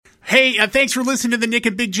Hey, thanks for listening to the Nick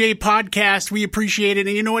and Big J podcast. We appreciate it.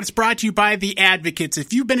 And you know what? It's brought to you by The Advocates.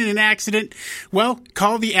 If you've been in an accident, well,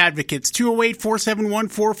 call The Advocates.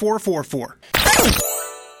 208-471-4444.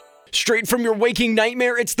 Straight from your waking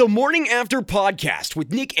nightmare, it's the Morning After Podcast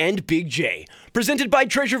with Nick and Big J. Presented by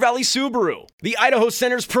Treasure Valley Subaru, the Idaho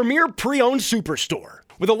Center's premier pre-owned superstore.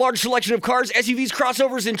 With a large selection of cars, SUVs,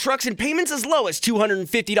 crossovers, and trucks, and payments as low as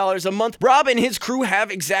 $250 a month, Rob and his crew have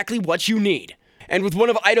exactly what you need. And with one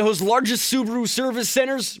of Idaho's largest Subaru service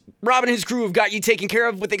centers, Rob and his crew have got you taken care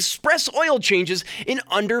of with express oil changes in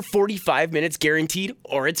under 45 minutes guaranteed,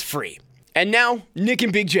 or it's free. And now, Nick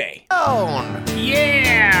and Big J.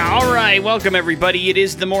 Yeah! All right, welcome everybody. It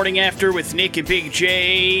is the Morning After with Nick and Big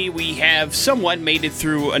J. We have somewhat made it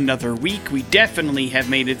through another week. We definitely have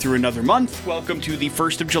made it through another month. Welcome to the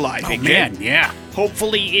 1st of July, Big J. Man, yeah.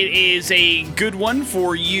 Hopefully it is a good one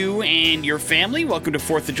for you and your family. Welcome to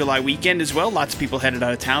 4th of July weekend as well. Lots of people headed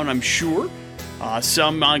out of town, I'm sure.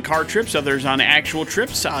 Some on car trips, others on actual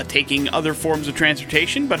trips, taking other forms of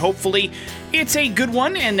transportation. But hopefully it's a good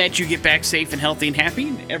one and that you get back safe and healthy and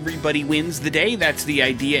happy. Everybody wins the day. That's the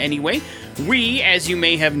idea anyway. We, as you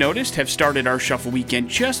may have noticed, have started our Shuffle Weekend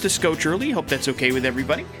just a scotch early. Hope that's okay with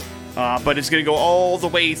everybody. But it's going to go all the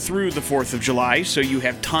way through the 4th of July, so you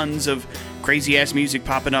have tons of crazy-ass music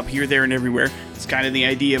popping up here, there, and everywhere. It's kind of the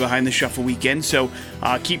idea behind the Shuffle Weekend, so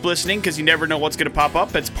keep listening because you never know what's going to pop up.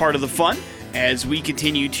 That's part of the fun as we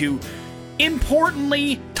continue to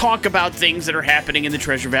importantly talk about things that are happening in the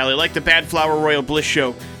Treasure Valley, like the Bad Flower Royal Bliss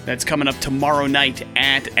Show that's coming up tomorrow night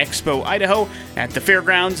at Expo, Idaho, at the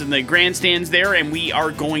fairgrounds and the grandstands there, and we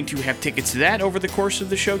are going to have tickets to that over the course of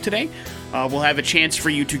the show today. We'll have a chance for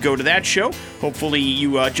you to go to that show. Hopefully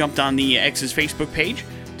you jumped on the X's Facebook page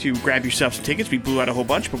to grab yourself some tickets. We blew out a whole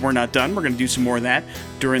bunch, but we're not done. We're going to do some more of that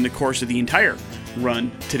during the course of the entire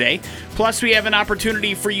run today. Plus, we have an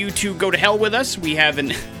opportunity for you to go to hell with us. We have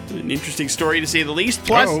an interesting story, to say the least.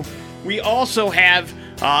 Plus, we also have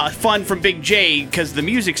fun from Big J, because the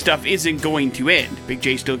music stuff isn't going to end. Big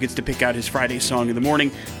J still gets to pick out his Friday song in the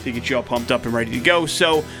morning to get you all pumped up and ready to go.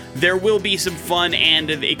 So there will be some fun and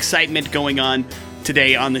excitement going on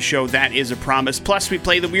today on the show. That is a promise. Plus, we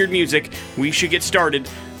play the weird music. We should get started.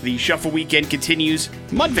 The Shuffle Weekend continues.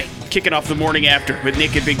 Mudvayne kicking off the Morning After with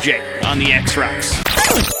Nick and Big J on the X-Rocks.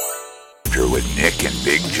 After with Nick and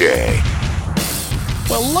Big J.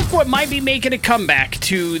 Well, look what might be making a comeback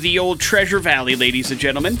to the old Treasure Valley, ladies and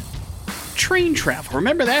gentlemen. Train travel.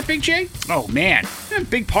 Remember that, Big J? Oh, man. A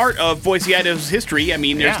big part of Boise, Idaho's history. I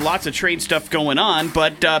mean, there's lots of train stuff going on,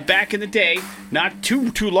 but back in the day, not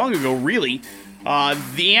too long ago, really,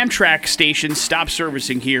 the Amtrak station stopped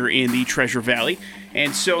servicing here in the Treasure Valley.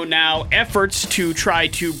 And so now efforts to try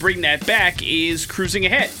to bring that back is cruising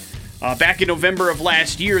ahead. Back in November of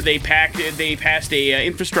last year, they passed a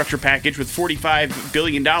infrastructure package with $45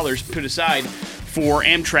 billion put aside for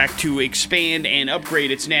Amtrak to expand and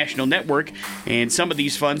upgrade its national network, and some of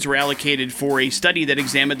these funds were allocated for a study that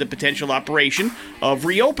examined the potential operation of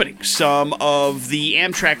reopening some of the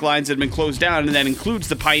Amtrak lines that have been closed down, and that includes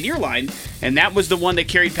the Pioneer Line, and that was the one that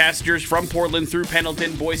carried passengers from Portland through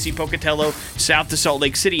Pendleton, Boise, Pocatello, south to Salt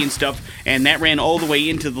Lake City and stuff, and that ran all the way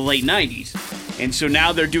into the late 90s. And so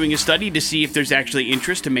now they're doing a study to see if there's actually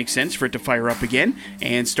interest to make sense for it to fire up again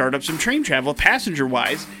and start up some train travel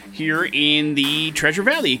passenger-wise here in the Treasure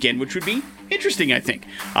Valley again, which would be interesting, I think.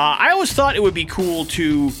 I always thought it would be cool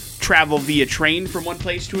to travel via train from one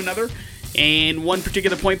place to another and one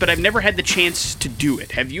particular point, but I've never had the chance to do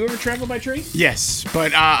it. Have you ever traveled by train? Yes,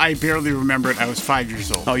 but I barely remember it. I was 5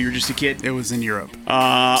 years old. Oh, you were just a kid? It was in Europe.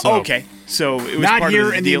 Okay. So it was not part here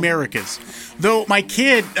of the in deal. the Americas. Though my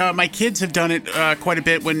kids have done it quite a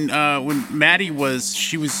bit. When Maddie was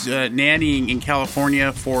nannying in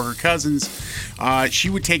California for her cousins, she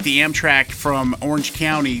would take the Amtrak from Orange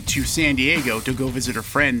County to San Diego to go visit her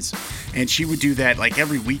friends, and she would do that like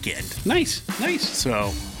every weekend. Nice.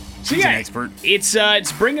 So she's an expert. It's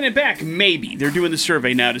bringing it back. Maybe they're doing the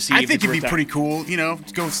survey now to see. I if think it's it'd be worth pretty cool. You know,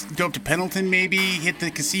 go up to Pendleton, maybe hit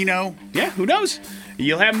the casino. Yeah, who knows?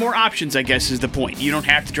 You'll have more options, I guess, is the point. You don't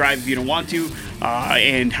have to drive if you don't want to,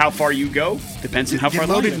 and how far you go depends on how far. Get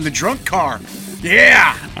loaded in the drunk car.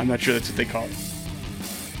 Yeah, I'm not sure that's what they call it.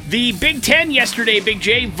 The Big Ten yesterday, Big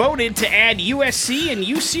J, voted to add USC and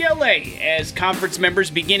UCLA as conference members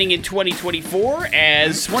beginning in 2024.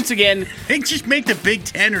 As once again, they just make the Big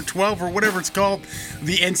 10 or 12 or whatever it's called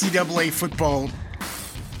the NCAA football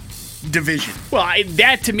division. Well,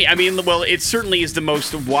 that to me, it certainly is the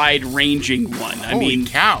most wide-ranging one. Holy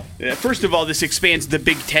cow. First of all, this expands the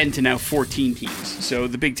Big Ten to now 14 teams. So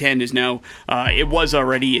the Big Ten is now, it was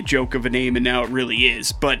already a joke of a name, and now it really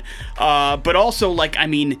is. But also, that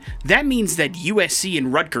means that USC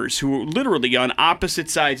and Rutgers, who are literally on opposite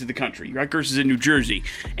sides of the country, Rutgers is in New Jersey,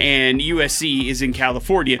 and USC is in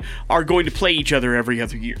California, are going to play each other every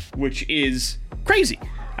other year, which is crazy.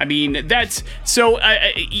 That's so.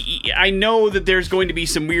 I know that there's going to be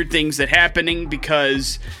some weird things that happening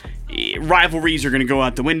because rivalries are going to go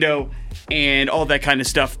out the window and all that kind of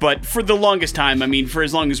stuff. But for the longest time, for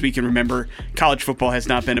as long as we can remember, college football has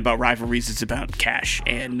not been about rivalries. It's about cash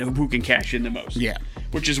and who can cash in the most. Yeah.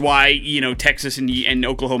 Which is why Texas and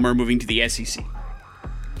Oklahoma are moving to the SEC.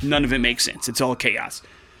 None of it makes sense. It's all chaos.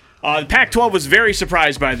 The Pac-12 was very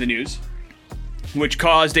surprised by the news, which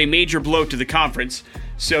caused a major blow to the conference.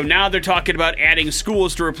 So now they're talking about adding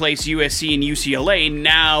schools to replace USC and UCLA.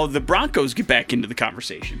 Now the Broncos get back into the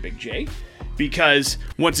conversation, Big J. Because,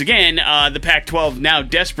 once again, the Pac-12 now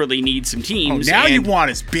desperately needs some teams. Oh, now you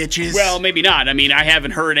want us, bitches. Well, maybe not. I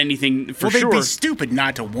haven't heard anything for sure. Well, they'd be stupid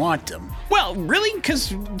not to want them. Well, really?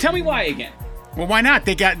 Because tell me why again. Well, why not?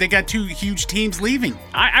 They got two huge teams leaving.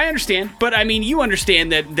 I understand, but you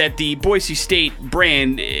understand that the Boise State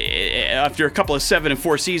brand, after a couple of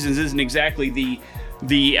 7-4 seasons, isn't exactly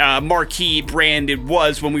the marquee brand it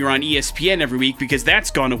was when we were on ESPN every week, because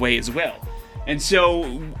that's gone away as well. And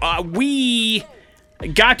so we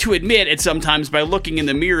got to admit at sometimes by looking in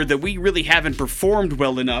the mirror that we really haven't performed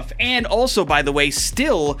well enough, and also, by the way,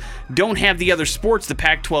 still don't have the other sports the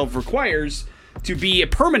Pac-12 requires to be a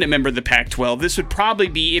permanent member of the Pac-12. This would probably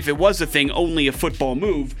be, if it was a thing, only a football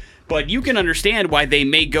move, but you can understand why they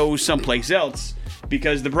may go someplace else,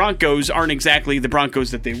 because the Broncos aren't exactly the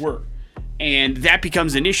Broncos that they were. And that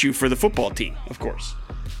becomes an issue for the football team, of course.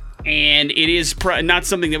 And it is not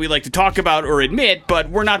something that we like to talk about or admit, but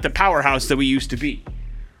we're not the powerhouse that we used to be.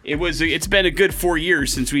 It's been a good 4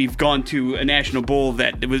 years since we've gone to a national bowl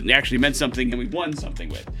that actually meant something and we won something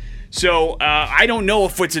with. So I don't know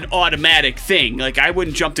if it's an automatic thing. I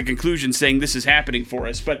wouldn't jump to conclusions saying this is happening for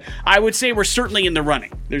us, but I would say we're certainly in the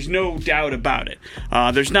running. There's no doubt about it.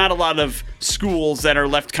 There's not a lot of schools that are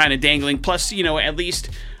left kind of dangling. Plus, at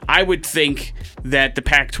least I would think that the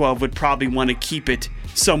Pac-12 would probably want to keep it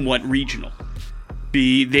somewhat regional.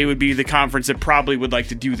 They would be the conference that probably would like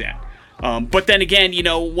to do that. But then again,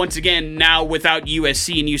 once again, now without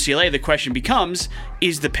USC and UCLA, the question becomes,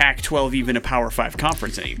 is the Pac-12 even a Power 5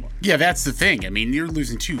 conference anymore? Yeah, that's the thing. You're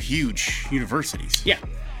losing two huge universities. Yeah.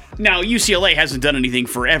 Now, UCLA hasn't done anything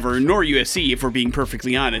forever, nor USC, if we're being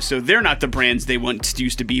perfectly honest. So they're not the brands they once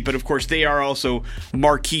used to be, but of course they are also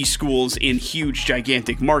marquee schools in huge,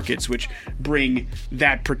 gigantic markets, which bring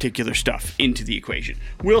that particular stuff into the equation.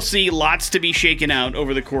 We'll see, lots to be shaken out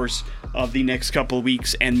over the course of the next couple of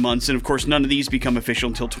weeks and months. And of course, none of these become official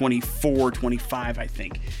until 24, 25, I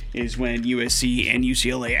think, is when USC and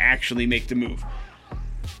UCLA actually make the move.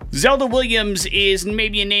 Zelda Williams is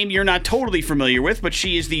maybe a name you're not totally familiar with, but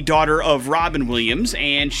she is the daughter of Robin Williams,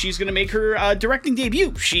 and she's going to make her directing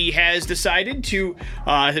debut. She has decided to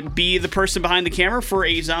be the person behind the camera for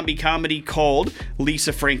a zombie comedy called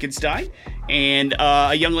Lisa Frankenstein. And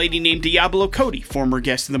a young lady named Diablo Cody, former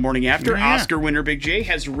guest in The Morning After, Oscar winner Big J,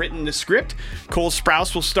 has written the script. Cole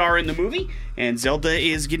Sprouse will star in the movie, and Zelda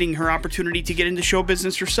is getting her opportunity to get into show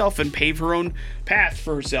business herself and pave her own path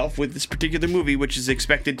for herself with this particular movie, which is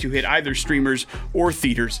expected to hit either streamers or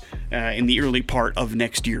theaters in the early part of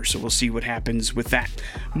next year. So we'll see what happens with that.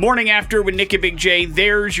 Morning After with Nick and Big J.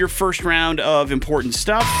 There's your first round of important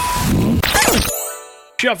stuff.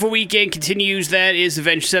 Shuffle Weekend continues. That is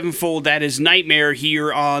Avenged Sevenfold. That is Nightmare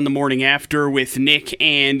here on The Morning After with Nick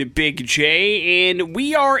and Big J. And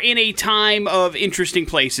we are in a time of interesting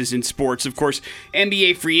places in sports. Of course,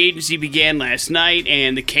 NBA free agency began last night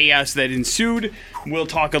and the chaos that ensued. We'll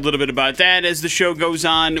talk a little bit about that as the show goes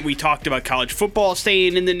on. We talked about college football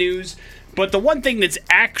staying in the news. But the one thing that's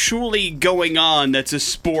actually going on that's a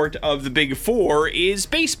sport of the Big Four is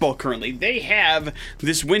baseball currently. They have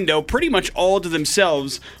this window pretty much all to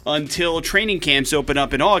themselves until training camps open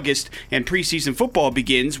up in August and preseason football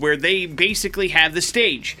begins, where they basically have the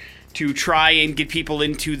stage to try and get people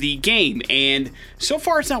into the game. And so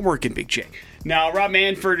far it's not working, Big J. Now, Rob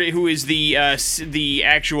Manfred, who is the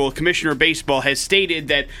actual commissioner of baseball, has stated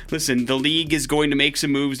that, listen, the league is going to make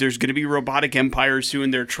some moves. There's going to be robotic empires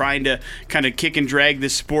soon. They're trying to kind of kick and drag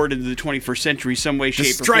this sport into the 21st century some way, shape, or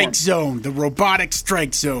form. The strike zone, the robotic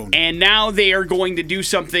strike zone. And now they are going to do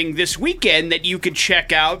something this weekend that you could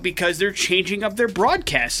check out because they're changing up their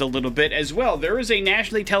broadcasts a little bit as well. There is a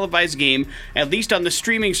nationally televised game, at least on the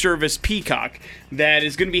streaming service Peacock, that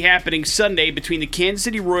is going to be happening Sunday between the Kansas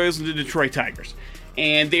City Royals and the Detroit Tigers.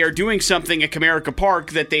 And they are doing something at Comerica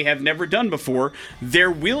Park that they have never done before.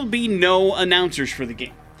 There will be no announcers for the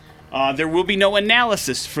game. There will be no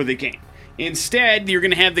analysis for the game. Instead, you're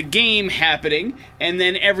going to have the game happening, and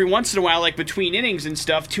then every once in a while, like between innings and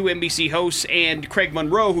stuff, two NBC hosts and Craig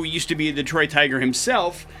Monroe, who used to be a Detroit Tiger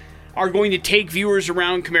himself, are going to take viewers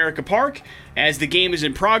around Comerica Park as the game is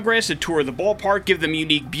in progress, a tour of the ballpark, give them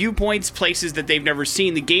unique viewpoints, places that they've never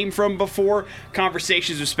seen the game from before,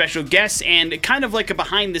 conversations with special guests, and kind of like a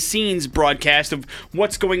behind-the-scenes broadcast of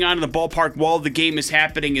what's going on in the ballpark while the game is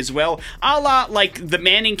happening as well. A la like the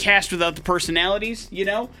Manning cast without the personalities, you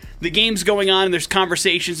know? The game's going on and there's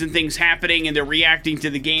conversations and things happening and they're reacting to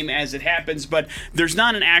the game as it happens, but there's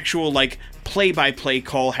not an actual like play-by-play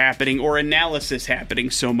call happening or analysis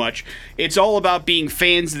happening so much. It's all about being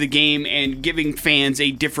fans of the game and giving fans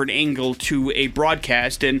a different angle to a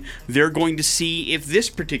broadcast, and they're going to see if this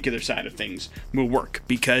particular side of things will work,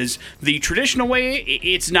 because the traditional way,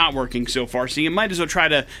 it's not working so far, so you might as well try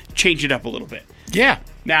to change it up a little bit. Yeah.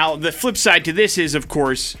 Now, the flip side to this is, of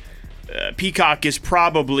course, Peacock is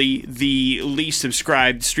probably the least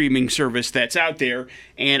subscribed streaming service that's out there,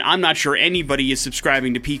 and I'm not sure anybody is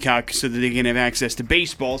subscribing to Peacock so that they can have access to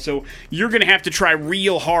baseball, so you're going to have to try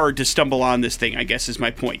real hard to stumble on this thing, I guess is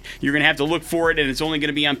my point. You're going to have to look for it, and it's only going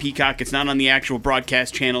to be on Peacock. It's not on the actual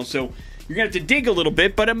broadcast channel, so you're going to have to dig a little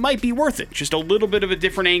bit, but it might be worth it. Just a little bit of a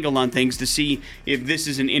different angle on things to see if this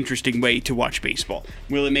is an interesting way to watch baseball.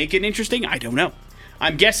 Will it make it interesting? I don't know.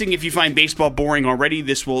 I'm guessing if you find baseball boring already,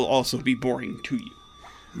 this will also be boring to you.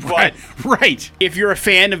 But right. If you're a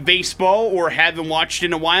fan of baseball or haven't watched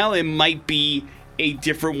in a while, it might be a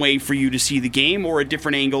different way for you to see the game or a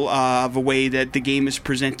different angle of a way that the game is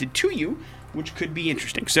presented to you, which could be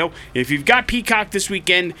interesting. So if you've got Peacock this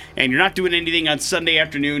weekend and you're not doing anything on Sunday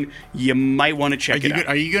afternoon, you might want to check it out.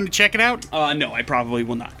 Are you going to check it out? No, I probably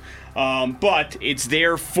will not. But it's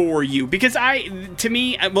there for you because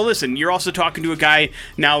listen, you're also talking to a guy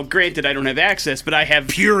now, granted I don't have access, but I have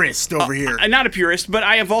purist over here. I'm not a purist, but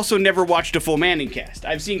I have also never watched a full Manning cast.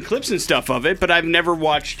 I've seen clips and stuff of it, but I've never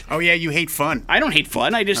watched. Oh yeah, you hate fun. I don't hate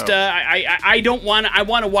fun. I just, I don't want to, I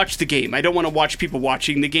want to watch the game. I don't want to watch people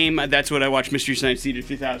watching the game. That's what I watched Mystery Science Theater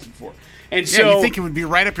 3000 for. And so, you think it would be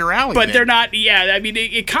right up your alley. But then. They're not, yeah, I mean,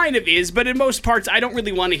 it kind of is, but in most parts, I don't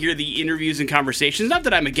really want to hear the interviews and conversations. Not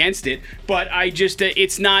that I'm against it, but I just,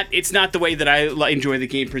 it's not the way that I enjoy the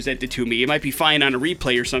game presented to me. It might be fine on a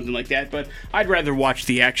replay or something like that, but I'd rather watch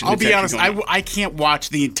the action. I'll be honest, I can't watch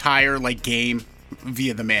the entire game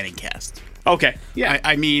via the Manning cast. Okay, yeah.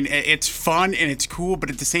 I mean, it's fun and it's cool, but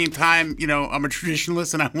at the same time, I'm a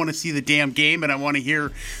traditionalist and I want to see the damn game and I want to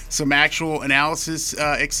hear some actual analysis,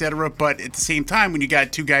 etc. But at the same time, when you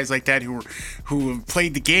got two guys like that who have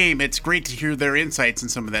played the game, it's great to hear their insights and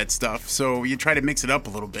some of that stuff. So you try to mix it up a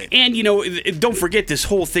little bit. And, don't forget this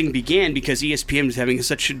whole thing began because ESPN was having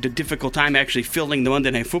such a difficult time actually filling the Monday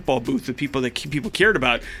Night Football booth with people that people cared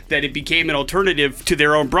about that it became an alternative to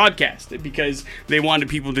their own broadcast because they wanted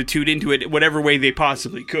people to tune into it whatever way they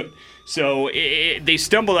possibly could. So they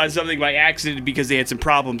stumbled on something by accident because they had some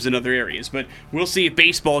problems in other areas. But we'll see if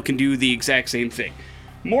baseball can do the exact same thing.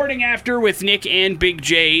 Morning After with Nick and Big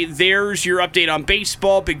J. There's your update on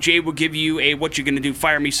baseball. Big J will give you a What You Gonna Do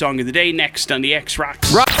Fire Me song of the day next on the X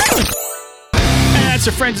Rocks. That's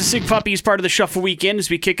our friends of Sig Puppies, part of the Shuffle Weekend as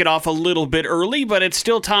we kick it off a little bit early, but it's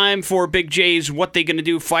still time for Big J's What They Gonna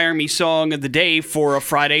Do Fire Me song of the day for a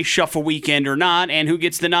Friday, Shuffle Weekend or not, and who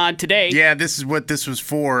gets the nod today? Yeah, this is what this was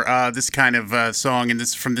for, this kind of song, and this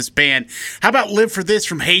is from this band. How about Live for This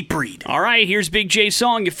from Hatebreed? All right, here's Big J's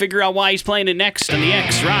song. You figure out why he's playing it next on the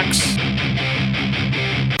X Rocks.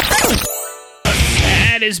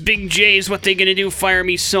 That is Big J's What They Gonna Do Fire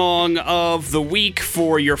Me song of the week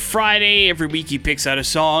for your Friday. Every week he picks out a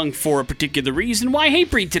song for a particular reason. Why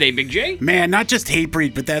Hatebreed today, Big J? Man, not just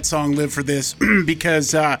Hatebreed, but that song Live for This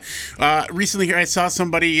because recently here I saw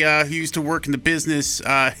somebody who used to work in the business.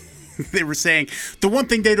 They were saying the one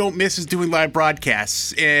thing they don't miss is doing live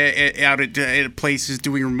broadcasts out at places,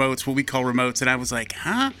 doing remotes, what we call remotes. And I was like,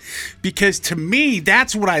 huh? Because to me,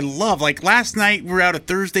 that's what I love. Like last night, we were out at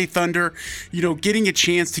Thursday Thunder, getting a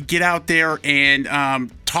chance to get out there and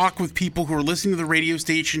talk with people who are listening to the radio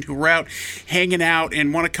station, who are out hanging out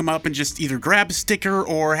and want to come up and just either grab a sticker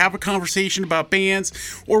or have a conversation about bands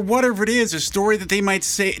or whatever it is, a story that they might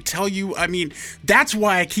tell you. I mean, that's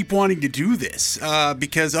why I keep wanting to do this,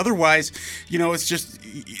 because otherwise,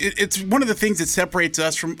 it's one of the things that separates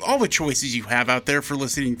us from all the choices you have out there for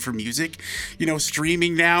listening for music.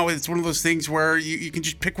 Streaming now, it's one of those things where you can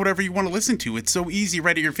just pick whatever you want to listen to. It's so easy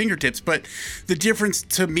right at your fingertips. But the difference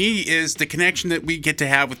to me is the connection that we get to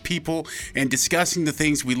have with people and discussing the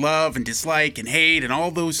things we love and dislike and hate and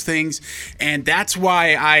all those things. And that's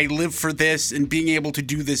why I live for this and being able to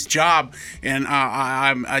do this job. And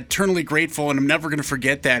I'm eternally grateful, and I'm never going to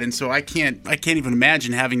forget that. And so I can't even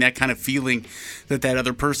imagine having that kind of feeling that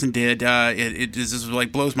other person did. It just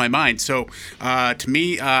like blows my mind. So to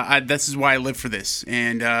me, this is why I live for this.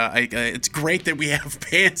 And it's great that we have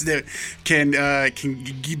bands that can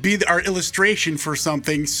be our illustration for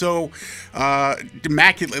something so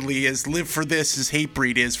immaculately as Live for This as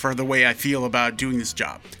Hatebreed is for the way I feel about doing this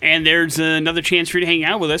job. And there's another chance for you to hang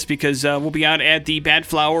out with us because we'll be out at the Bad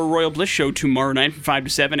Flower Royal Bliss show tomorrow night from 5 to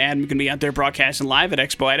 7. Adam's going to be out there broadcasting live at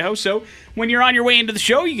Expo Idaho. So when you're on your way into the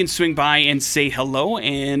show, you can swing by and say hello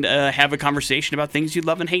and have a conversation about things you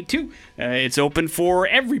love and hate too. It's open for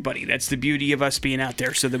everybody. That's the beauty of us being out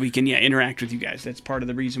there, so that we can interact with you guys. That's part of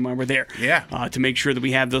the reason why we're there. Yeah. To make sure that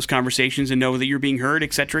we have those conversations and know that you're being heard,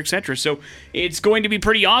 etc., etc. So it's going to be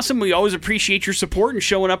pretty awesome. We always appreciate your support and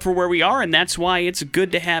showing up for where we are, and that's why it's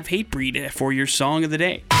good to have Hatebreed for your song of the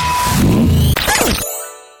day.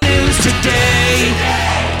 News today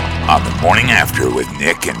on the morning after with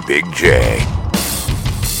Nick and Big J.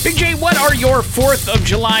 Big J, what are your 4th of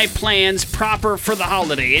July plans proper for the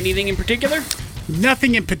holiday? Anything in particular?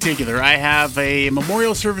 Nothing in particular. I have a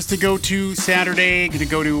memorial service to go to Saturday. Going to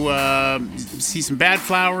go to see some Bad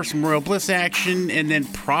Flower, some Royal Bliss action, and then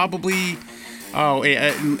probably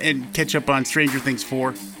and catch up on Stranger Things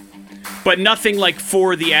 4. But nothing like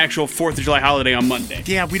for the actual 4th of July holiday on Monday.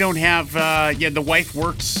 Yeah, we don't have, the wife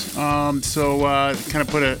works, so kind of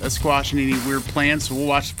put a squash in any weird plans, so we'll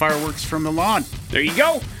watch the fireworks from the lawn. There you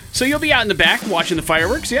go. So you'll be out in the back watching the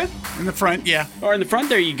fireworks, yeah? In the front, yeah. Or in the front,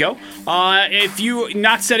 there you go. If you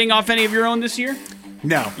not setting off any of your own this year?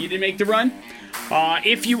 No. You didn't make the run?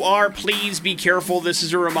 If you are, please be careful. This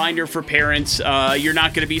is a reminder for parents. You're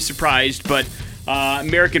not going to be surprised, but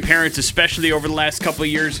American parents, especially over the last couple of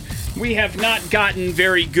years, we have not gotten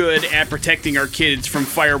very good at protecting our kids from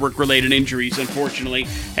firework-related injuries, unfortunately,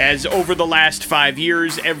 as over the last 5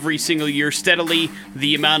 years, every single year steadily,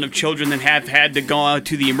 the amount of children that have had to go out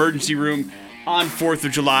to the emergency room on 4th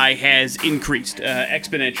of July has increased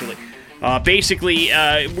exponentially. Basically,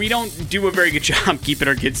 we don't do a very good job keeping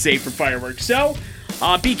our kids safe from fireworks, so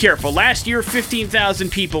be careful. Last year, 15,000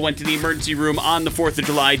 people went to the emergency room on the 4th of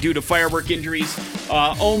July due to firework injuries.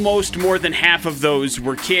 Almost more than half of those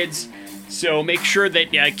were kids. So make sure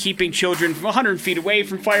that keeping children 100 feet away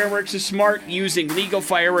from fireworks is smart. Using legal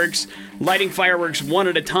fireworks, lighting fireworks one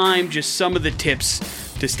at a time. Just some of the tips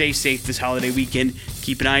to stay safe this holiday weekend.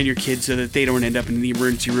 Keep an eye on your kids so that they don't end up in the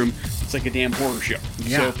emergency room. It's like a damn horror show.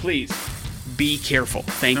 Yeah. So please, be careful.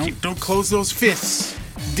 Thank you. Don't close those fists.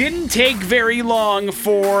 Didn't take very long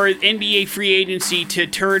for NBA free agency to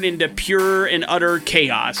turn into pure and utter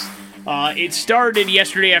chaos. It started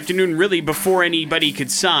yesterday afternoon, really before anybody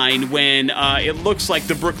could sign, when it looks like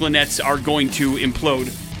the Brooklyn Nets are going to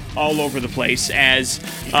implode all over the place, as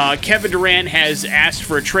Kevin Durant has asked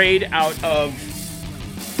for a trade out of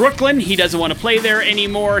Brooklyn. He doesn't want to play there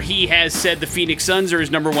anymore. He has said the Phoenix Suns are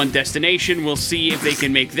his number one destination. We'll see if they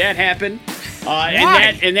can make that happen. Why?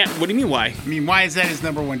 And that. What do you mean, why? I mean, why is that his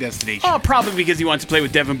number one destination? Oh, probably because he wants to play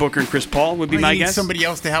with Devin Booker and Chris Paul, would be my He needs guess. somebody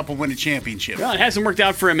else to help him win a championship. Well, it hasn't worked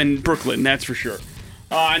out for him in Brooklyn, that's for sure.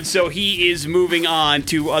 And so he is moving on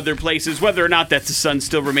to other places. Whether or not that's the Suns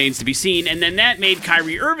still remains to be seen. And then that made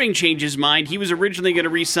Kyrie Irving change his mind. He was originally going to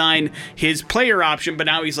re-sign his player option, but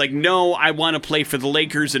now he's like, no, I want to play for the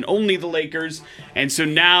Lakers and only the Lakers. And so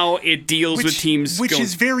now it deals with teams Which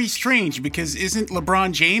is very strange, because isn't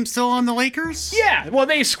LeBron James still on the Lakers? Yeah, well,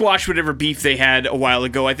 they squashed whatever beef they had a while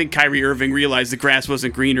ago. I think Kyrie Irving realized the grass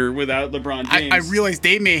wasn't greener without LeBron James. I realize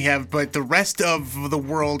they may have, but the rest of the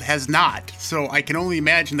world has not. So I can only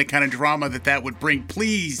imagine the kind of drama that would bring.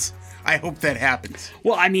 Please, I hope that happens.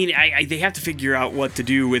 Well, I mean, they have to figure out what to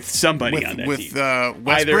do with somebody on that team.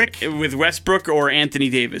 Westbrook? Either with Westbrook or Anthony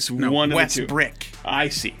Davis. No, one of the two. Westbrook. I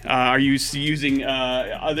see. Are you using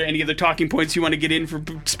are there any other talking points you want to get in for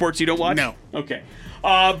sports you don't watch? No. Okay.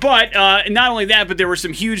 But not only that, but there were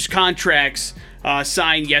some huge contracts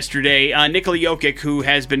signed yesterday. Nikola Jokic, who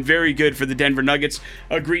has been very good for the Denver Nuggets,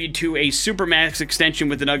 agreed to a Supermax extension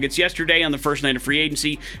with the Nuggets yesterday on the first night of free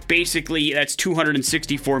agency. Basically, that's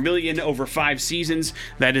 $264 million over 5 seasons.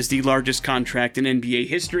 That is the largest contract in NBA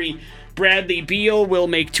history. Bradley Beal will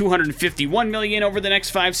make $251 million over the next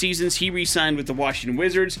 5 seasons. He re-signed with the Washington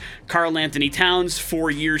Wizards. Karl Anthony Towns,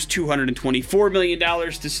 4 years, $224 million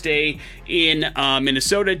to stay in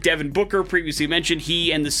Minnesota. Devin Booker, previously mentioned,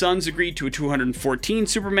 he and the Suns agreed to a $214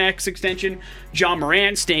 Supermax extension. Ja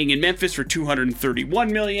Morant staying in Memphis for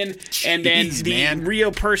 $231 million. And then the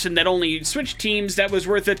real person that only switched teams that was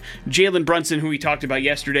worth it, Jalen Brunson, who we talked about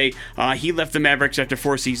yesterday. He left the Mavericks after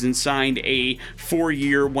 4 seasons, signed a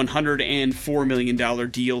 4-year, $104 million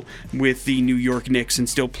deal with the New York Knicks, and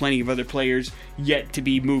still plenty of other players yet to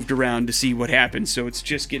be moved around to see what happens. So it's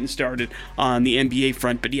just getting started on the NBA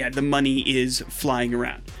front. But yeah, the money is flying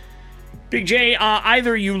around. Big J,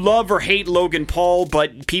 either you love or hate Logan Paul,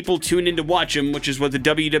 but people tune in to watch him, which is what the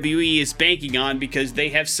WWE is banking on, because they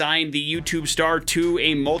have signed the YouTube star to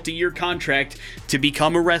a multi-year contract to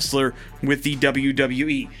become a wrestler with the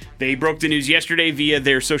WWE. They broke the news yesterday via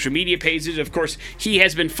their social media pages. Of course, he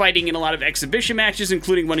has been fighting in a lot of exhibition matches,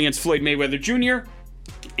 including one against Floyd Mayweather Jr.,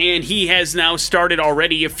 and he has now started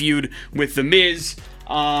already a feud with The Miz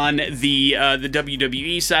on the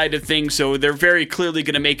WWE side of things, so they're very clearly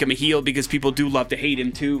going to make him a heel because people do love to hate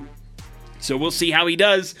him too. So we'll see how he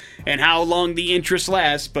does and how long the interest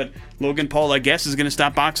lasts, but Logan Paul, I guess, is going to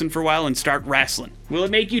stop boxing for a while and start wrestling. Will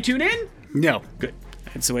it make you tune in? No. Good.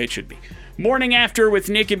 That's the way it should be. Morning After with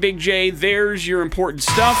Nick and Big J. There's your important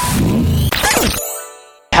stuff.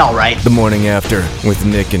 Hell, right? The Morning After with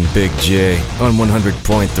Nick and Big J on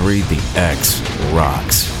 100.3 The X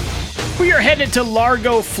Rocks. We are headed to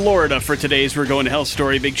Largo, Florida for today's We're Going to Hell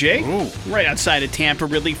story, Big J. Ooh. Right outside of Tampa,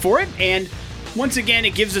 really, for it. And once again,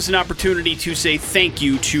 it gives us an opportunity to say thank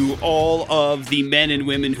you to all of the men and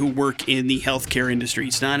women who work in the healthcare industry.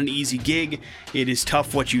 It's not an easy gig. It is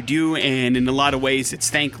tough what you do, and in a lot of ways,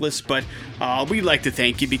 it's thankless. But we'd like to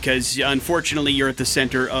thank you because, unfortunately, you're at the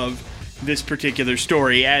center of this particular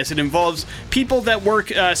story, as it involves people that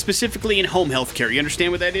work specifically in home health care. You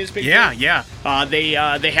understand what that is, Big Yeah, J? yeah.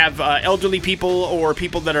 They have elderly people or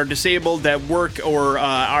people that are disabled that work or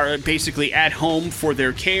are basically at home for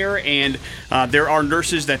their care, and there are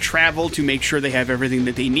nurses that travel to make sure they have everything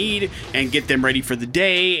that they need and get them ready for the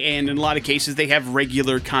day, and in a lot of cases they have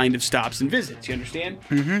regular kind of stops and visits. You understand?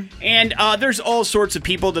 Mm-hmm. And there's all sorts of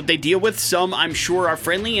people that they deal with. Some, I'm sure, are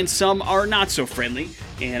friendly, and some are not so friendly.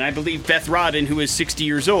 And I believe Beth Rodden, who is 60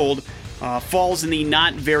 years old, falls in the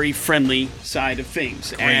not very friendly side of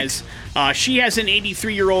things. Great. As she has an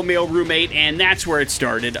 83-year-old male roommate, and that's where it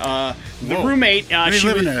started. The roommate... Do they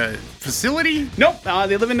live in a facility? Nope,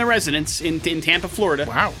 they live in their residence in Tampa, Florida.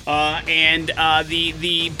 Wow. And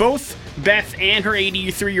both Beth and her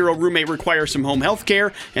 83-year-old roommate require some home health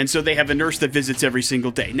care, and so they have a nurse that visits every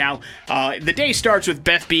single day. Now, the day starts with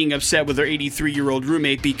Beth being upset with her 83-year-old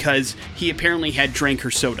roommate because he apparently had drank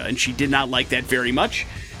her soda, and she did not like that very much.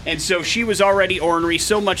 And so she was already ornery,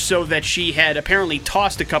 so much so that she had apparently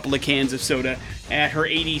tossed a couple of cans of soda at her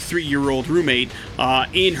 83-year-old roommate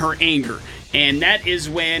in her anger. And that is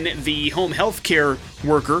when the home health care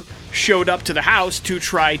worker showed up to the house to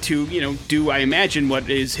try to, do, I imagine, what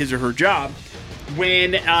is his or her job.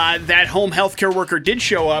 When that home health care worker did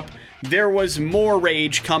show up, there was more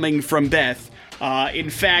rage coming from Beth. In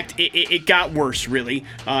fact, it got worse, really.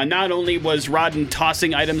 Not only was Rodden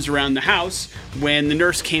tossing items around the house, when the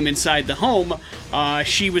nurse came inside the home,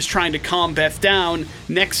 she was trying to calm Beth down.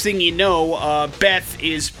 Next thing you know, Beth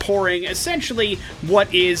is pouring essentially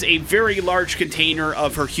what is a very large container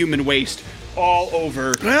of her human waste all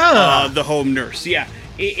over the home nurse. Yeah.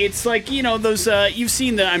 It's like, those, you've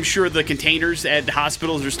seen I'm sure, the containers at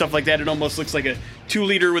hospitals or stuff like that. It almost looks like a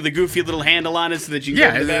 2-liter with a goofy little handle on it so that you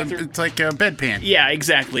can go to the bathroom. It's like a bedpan. Yeah,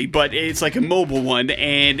 exactly. But it's like a mobile one,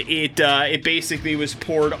 and it basically was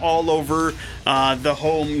poured all over the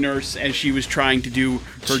home nurse as she was trying to do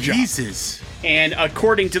her job. Jesus. And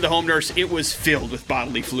according to the home nurse, it was filled with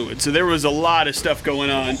bodily fluid. So there was a lot of stuff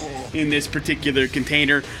going on in this particular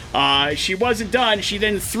container. She wasn't done. She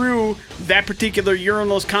then threw that particular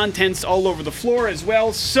urinal's contents all over the floor as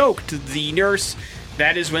well, soaked the nurse.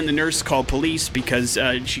 That is when the nurse called police because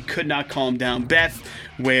she could not calm down Beth.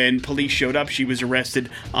 When police showed up, she was arrested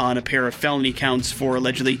on a pair of felony counts for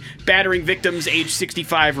allegedly battering victims aged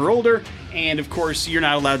 65 or older. And, of course, you're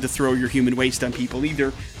not allowed to throw your human waste on people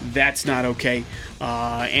either. That's not okay.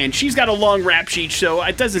 And she's got a long rap sheet, so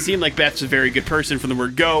it doesn't seem like Beth's a very good person from the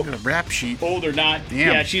word go. A rap sheet. Old or not. Damn.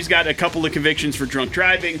 Yeah, she's got a couple of convictions for drunk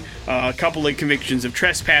driving, a couple of convictions of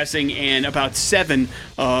trespassing, and about 7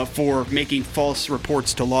 for making false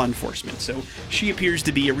reports to law enforcement. So she appears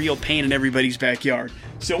to be a real pain in everybody's backyard.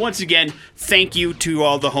 So once again, thank you to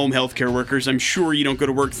all the home health care workers. I'm sure you don't go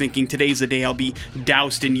to work thinking today's the day I'll be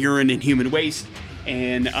doused in urine and human waste.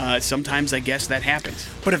 And sometimes I guess that happens.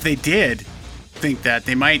 But if they did think that,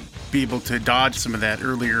 they might be able to dodge some of that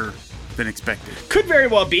earlier than expected. Could very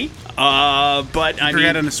well be. But I Your mean,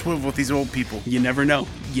 head on a swivel with these old people. you never know.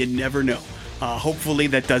 You never know. Hopefully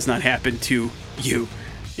that does not happen to you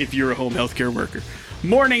if you're a home health care worker.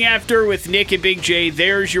 Morning After with Nick and Big J.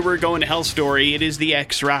 There's your We're Going to Hell story. It is the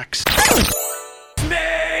X Rocks.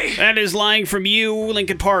 That is Lying From You,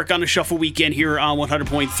 Lincoln Park on a Shuffle Weekend here on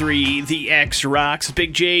 100.3 The X Rocks.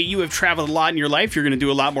 Big J, you have traveled a lot in your life. You're going to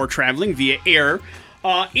do a lot more traveling via air.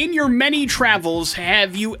 In your many travels,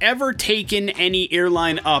 have you ever taken any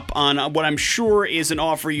airline up on what I'm sure is an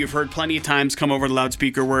offer you've heard plenty of times come over the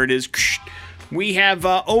loudspeaker where it is, we have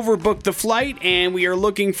overbooked the flight and we are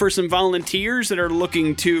looking for some volunteers that are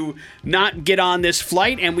looking to not get on this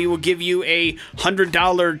flight, and we will give you a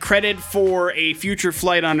 $100 credit for a future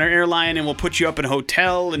flight on our airline, and we'll put you up in a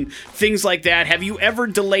hotel and things like that. Have you ever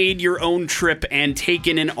delayed your own trip and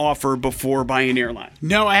taken an offer before by an airline?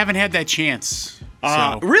 No, I haven't had that chance.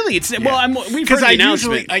 Really? It's Yeah. well, we've heard the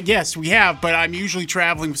announcement. Yes, we have, but I'm usually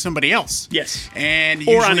traveling with somebody else. Yes. And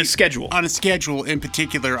Or on usually- a schedule. On a schedule in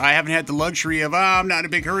particular. I haven't had the luxury of, I'm not in a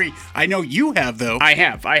big hurry. I know you have, though. I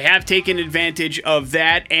have taken advantage of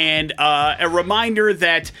that, and a reminder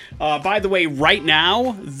that, by the way, right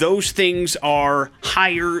now, those things are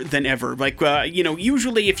higher than ever. Like,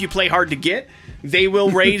 usually if you play hard to get, they will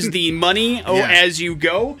raise the money as you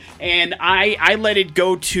go, and I let it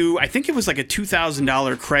go to, I think it was like a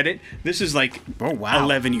 $2,000 credit. This is like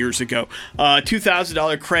 11 years ago.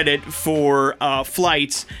 $2,000 credit for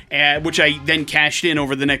flights, which I then cashed in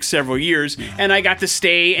over the next several years, and I got to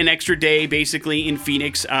stay an extra day basically in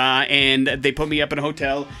Phoenix, and they put me up in a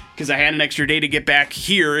hotel because I had an extra day to get back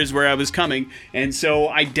here is where I was coming, and so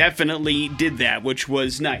I definitely did that, which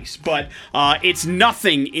was nice. But it's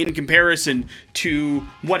nothing in comparison to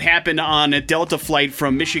what happened on a Delta flight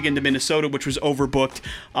from Michigan to Minnesota, which was overbooked,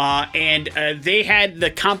 and they had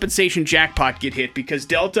the compensation jackpot get hit because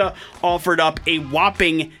Delta offered up a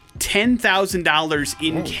whopping $10,000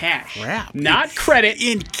 in cash. Crap. Not credit.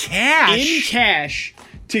 In cash? In cash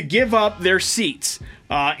to give up their seats.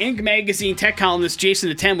 Inc. magazine tech columnist Jason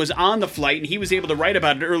Atem was on the flight, and he was able to write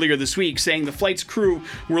about it earlier this week, saying the flight's crew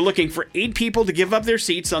were looking for 8 people to give up their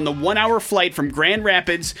seats on the 1-hour flight from Grand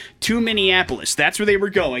Rapids to Minneapolis. That's where they were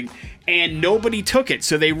going, and nobody took it.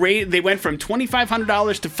 So they went from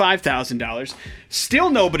 $2,500 to $5,000. Still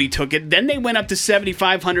nobody took it. Then they went up to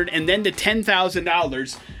 $7,500 and then to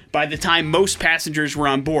 $10,000 by the time most passengers were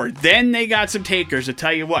on board. Then they got some takers, I'll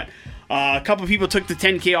tell you what. A couple people took the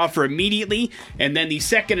 $10K offer immediately, and then the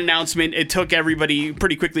second announcement, it took everybody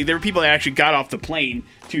pretty quickly. There were people that actually got off the plane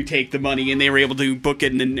to take the money, and they were able to book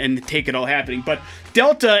it and take it all happening. But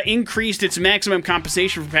Delta increased its maximum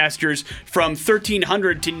compensation for passengers from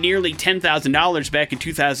 $1,300 to nearly $10,000 back in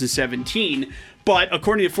 2017. But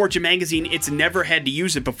according to Fortune magazine, it's never had to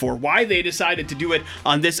use it before. Why they decided to do it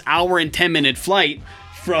on this hour and 10-minute flight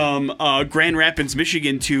from Grand Rapids,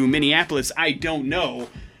 Michigan to Minneapolis, I don't know.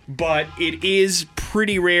 But it is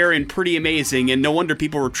pretty rare and pretty amazing, and no wonder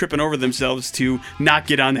people were tripping over themselves to not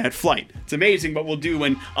get on that flight. It's amazing what we'll do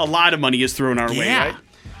when a lot of money is thrown our way, right?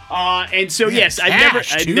 And so yes,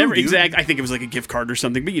 I've never exact. I think it was like a gift card or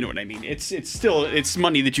something, but you know what I mean. It's still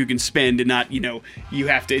money that you can spend and not you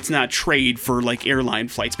have to. It's not trade for like airline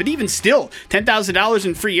flights, but even still, $10,000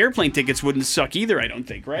 in free airplane tickets wouldn't suck either. I don't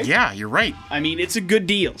think, right? Yeah, you're right. I mean, it's a good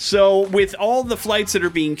deal. So with all the flights that are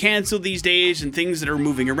being canceled these days and things that are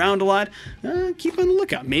moving around a lot, keep on the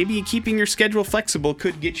lookout. Maybe keeping your schedule flexible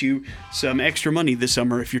could get you some extra money this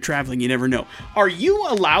summer if you're traveling. You never know. Are you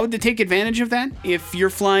allowed to take advantage of that if you're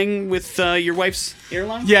flying with your wife's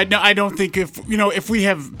airline? Yeah, no, I don't think if we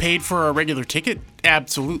have paid for our regular ticket,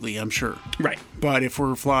 absolutely, I'm sure. Right. But if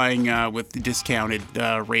we're flying with the discounted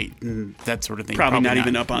rate and that sort of thing, probably not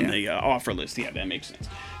even up on the offer list. Yeah, that makes sense.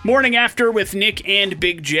 Morning After with Nick and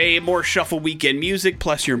Big J. More Shuffle Weekend music,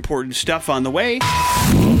 plus your important stuff on the way.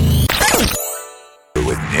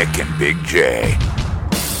 With Nick and Big J.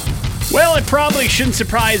 Well, it probably shouldn't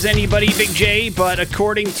surprise anybody, Big J, but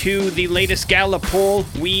according to the latest Gallup poll,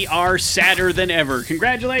 we are sadder than ever.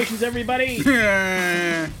 Congratulations, everybody.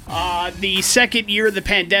 The second year of the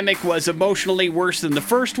pandemic was emotionally worse than the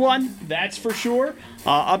first one, that's for sure.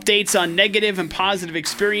 Updates on negative and positive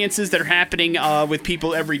experiences that are happening with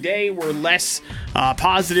people every day were less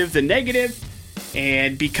positive than negative.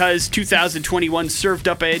 And because 2021 served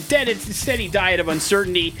up a steady diet of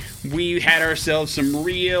uncertainty, we had ourselves some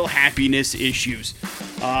real happiness issues.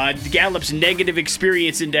 Gallup's negative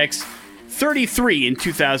experience index, 33 in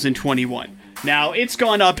 2021. Now, it's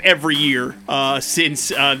gone up every year since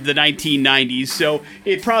the 1990s, so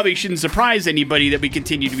it probably shouldn't surprise anybody that we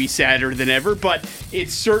continue to be sadder than ever, but it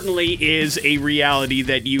certainly is a reality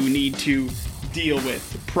that you need to deal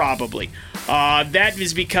with, probably. That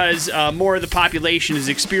is because more of the population is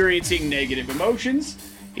experiencing negative emotions.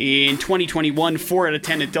 In 2021, 4 out of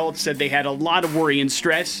 10 adults said they had a lot of worry and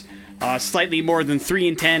stress. Slightly more than 3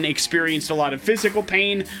 in 10 experienced a lot of physical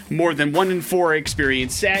pain. More than 1 in 4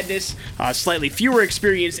 experienced sadness. Slightly fewer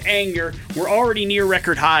experienced anger. We're already near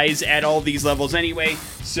record highs at all these levels anyway.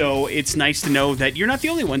 So it's nice to know that you're not the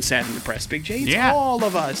only one sad and depressed, Big J. It's all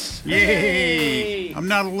of us. Yay! I'm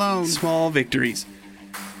not alone. Small victories.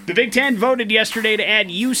 The Big Ten voted yesterday to add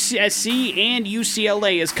USC and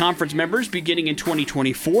UCLA as conference members beginning in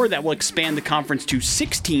 2024. That will expand the conference to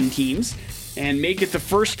 16 teams and make it the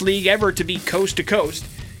first league ever to be coast to coast.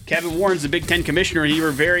 Kevin Warren's the Big Ten commissioner, and you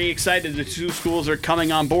were very excited the 2 schools are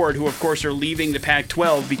coming on board, who of course are leaving the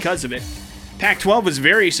Pac-12 because of it. Pac-12 was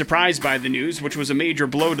very surprised by the news, which was a major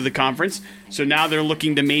blow to the conference, so now they're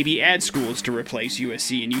looking to maybe add schools to replace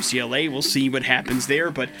USC and UCLA. We'll see what happens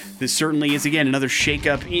there, but this certainly is, again, another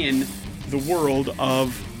shakeup in the world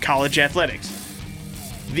of college athletics.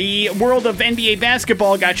 The world of NBA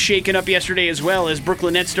basketball got shaken up yesterday as well, as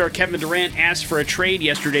Brooklyn Nets star Kevin Durant asked for a trade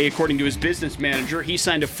yesterday, according to his business manager. He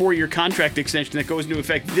signed a 4-year contract extension that goes into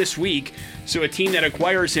effect this week, so a team that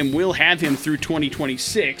acquires him will have him through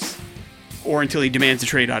 2026. Or until he demands a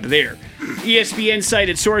trade out of there. ESPN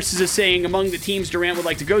cited sources as saying among the teams Durant would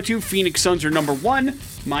like to go to, Phoenix Suns are number 1,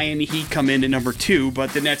 Miami Heat come in at number 2,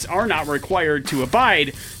 but the Nets are not required to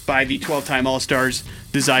abide by the 12-time All-Stars'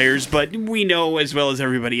 desires, but we know as well as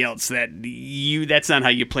everybody else that that's not how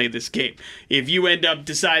you play this game. If you end up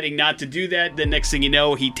deciding not to do that, the next thing you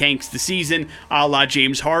know, he tanks the season, a la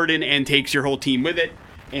James Harden, and takes your whole team with it,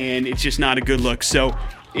 and it's just not a good look. So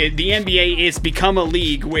the NBA has become a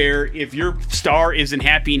league where if your star isn't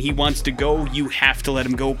happy and he wants to go, you have to let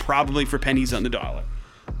him go, probably for pennies on the dollar.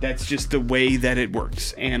 That's just the way that it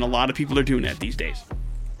works, and a lot of people are doing that these days.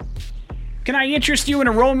 Can I interest you in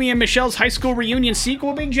a Romeo and Michelle's high school reunion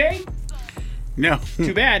sequel, Big J? No.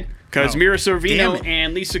 Too bad, because Mira Damn Sorvino it.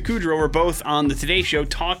 and Lisa Kudrow were both on the Today Show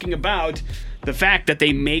talking about the fact that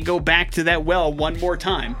they may go back to that well one more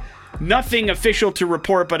time. Nothing official to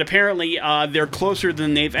report, but apparently they're closer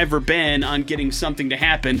than they've ever been on getting something to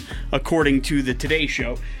happen, according to the Today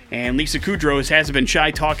Show. And Lisa Kudrow hasn't been shy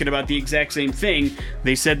talking about the exact same thing.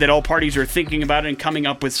 They said that all parties are thinking about it and coming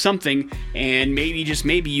up with something, and maybe, just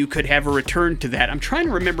maybe, you could have a return to that. I'm trying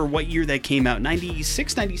to remember what year that came out,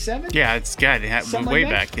 96, 97? Yeah, it's got it way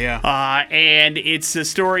back, yeah. And it's a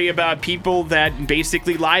story about people that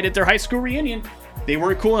basically lied at their high school reunion. They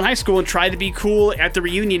weren't cool in high school and tried to be cool at the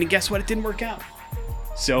reunion, and guess what? It didn't work out.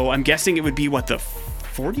 So I'm guessing it would be, what, the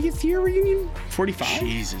 40th year reunion? 45?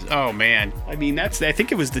 Jesus. Oh, man. I mean, I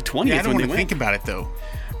think it was the 20th Yeah, I don't when want they to think went. about it, though.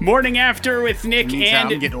 Morning After with Nick means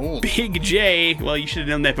and I'm getting old. Big J. Well, you should have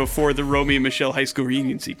done that before the Romeo and Michelle high school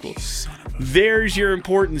reunion sequel. There's your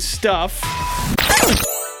important stuff.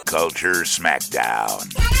 Culture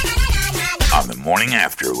Smackdown. On the Morning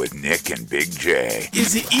After with Nick and Big J.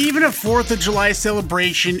 Is it even a 4th of July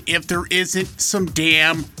celebration if there isn't some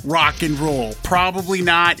damn rock and roll? Probably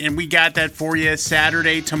not, and we got that for you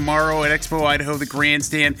Saturday, tomorrow at Expo Idaho, the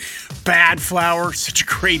Grandstand. Bad Flower, such a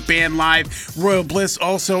great band live. Royal Bliss,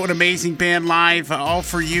 also an amazing band live. All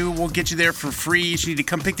for you. We'll get you there for free. You just need to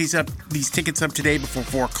come pick these tickets up today before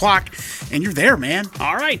 4 o'clock, and you're there, man.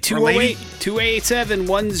 All right, Or lady.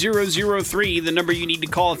 208-287-1003, the number you need to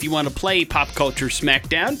call if you want to play Pop Culture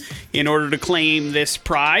Smackdown in order to claim this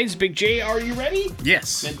prize. Big J, are you ready?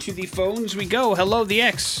 Yes. Then to the phones we go. Hello, the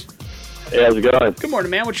X. Hey, how's it going? Good morning,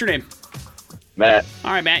 man. What's your name? Matt.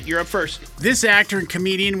 All right, Matt, you're up first. This actor and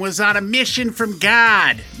comedian was on a mission from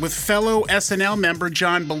God with fellow SNL member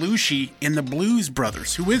John Belushi in the Blues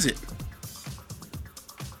Brothers. Who is it?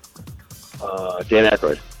 Dan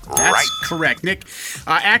Aykroyd. That's correct, Nick.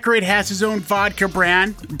 Aykroyd has his own vodka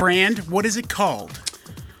brand. What is it called?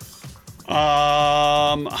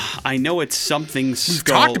 I know it's something We've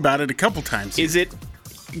skull. talked about it a couple times. Is it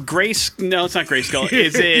Grace? No, it's not Grayskull.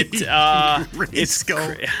 Is it? It's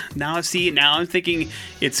Skull. Now I'm thinking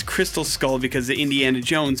it's Crystal Skull because of Indiana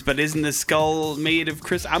Jones. But isn't the skull made of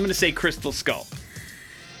crystal? I'm going to say Crystal Skull.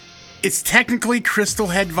 It's technically Crystal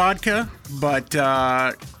Head vodka, but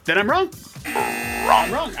Then I'm wrong.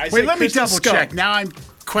 Wrong. I wait, said let me Crystal double Skull. check. Now I'm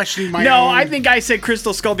questioning my No, own. I think I said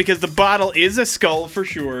Crystal Skull because the bottle is a skull for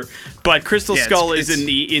sure, but Crystal Yeah, Skull is it's- in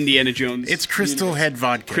the Indiana Jones. It's Crystal Head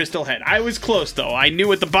vodka. Crystal Head. I was close though. I knew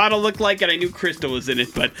what the bottle looked like and I knew Crystal was in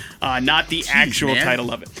it, but not the actual man.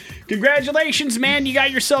 title of it. Congratulations, man! You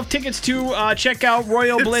got yourself tickets to check out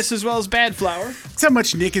Royal Bliss as well as Bad Flower. That's how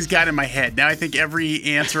much Nick has got in my head. Now I think every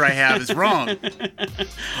answer I have is wrong.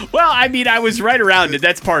 Well, I mean, I was right around it.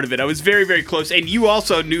 That's part of it. I was very, very close, and you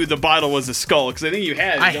also knew the bottle was a skull because I think you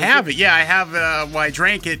had. I don't have you? it. Yeah, I have. Well, I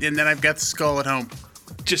drank it, and then I've got the skull at home.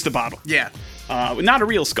 Just the bottle. Yeah. Not a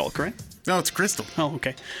real skull, correct? No, it's Crystal. Oh,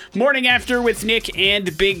 okay. Morning After with Nick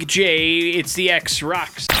and Big J. It's the X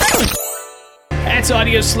Rocks. That's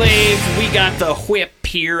Audio Slave. We got the whip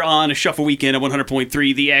here on a Shuffle Weekend at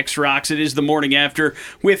 100.3 The X Rocks. It is the Morning After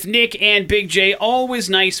with Nick and Big J. Always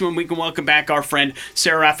nice when we can welcome back our friend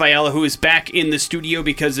Sarah Raffaella, who is back in the studio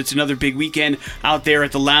because it's another big weekend out there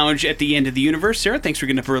at the lounge at the end of the universe. Sarah, thanks for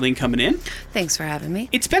getting up early and coming in. Thanks for having me.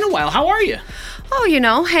 It's been a while. How are you?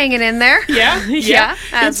 Oh, hanging in there. Yeah? Yeah,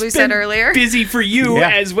 as It's we said been earlier. Busy for you Yeah.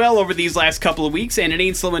 as well over these last couple of weeks, and it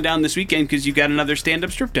ain't slowing down this weekend because you got another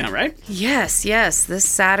stand-up strip down, right? Yes. This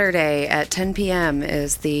Saturday at 10 p.m.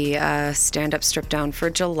 is the stand-up strip down for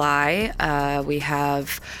July. We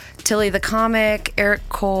have Tilly the Comic, Eric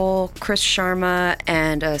Cole, Chris Sharma,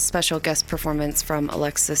 and a special guest performance from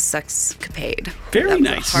Alexis Sexcapade. Very That was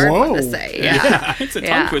nice. a hard one Whoa. to say. Yeah. It's a tongue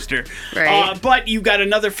Yeah. twister. Right. But you've got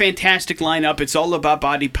another fantastic lineup. It's all about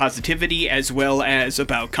body positivity as well as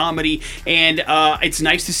about comedy. And it's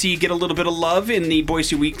nice to see you get a little bit of love in the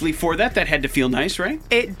Boise Weekly for that. That had to feel nice, right?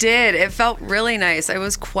 It did. It felt really nice. I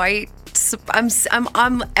was quite.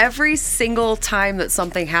 I'm every single time that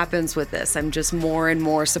something happens with this, I'm just more and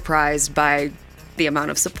more surprised by the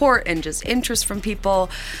amount of support and just interest from people.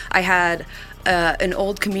 I had an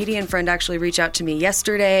old comedian friend actually reach out to me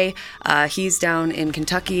yesterday. He's down in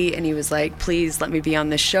Kentucky, and he was like, "Please let me be on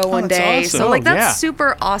this show one that's day." awesome. So like that's yeah.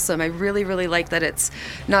 super awesome. I really, really like that it's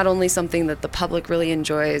not only something that the public really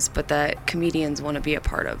enjoys, but that comedians want to be a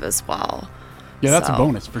part of as well. Yeah, that's a So,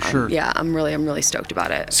 bonus for sure. Yeah, I'm really stoked about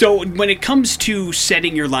it. So when it comes to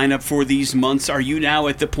setting your lineup for these months, are you now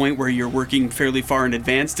at the point where you're working fairly far in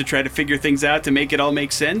advance to try to figure things out to make it all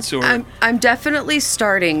make sense? Or I'm definitely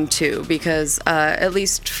starting to, because at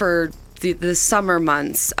least for the summer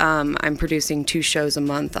months, I'm producing 2 shows a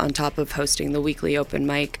month on top of hosting the weekly open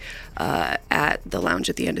mic at the Lounge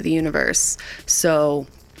at the End of the Universe. So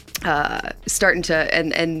starting to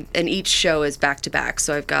and each show is back to back.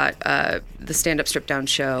 So I've got the stand-up strip down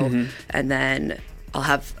show, and then I'll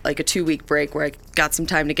have like a 2-week break where I got some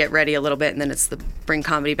time to get ready a little bit, and then it's the Bring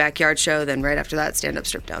Comedy Backyard show. Then right after that, stand-up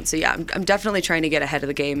strip down. So yeah, I'm definitely trying to get ahead of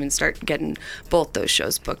the game and start getting both those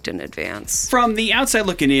shows booked in advance. from the outside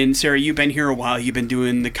looking in, Sarah, you've been here a while. You've been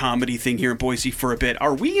doing the comedy thing here in Boise for a bit.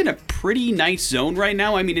 Are we in a pretty nice zone right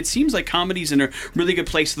now? I mean, it seems like comedy's in a really good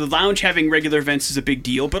place. The Lounge having regular events is a big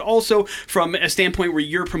deal, but also from a standpoint where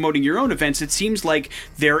you're promoting your own events, it seems like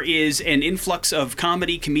there is an influx of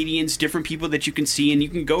comedy, comedians, different people that you can see, and you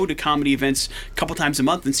can go to comedy events a couple times a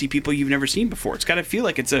month and see people you've never seen before. It's got to feel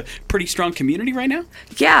like it's a pretty strong community right now.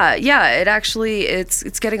 Yeah. It actually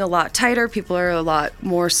it's getting a lot tighter. People are a lot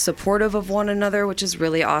more supportive of one another, which is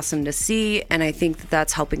really awesome to see. And I think that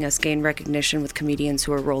that's helping us gain recognition with comedians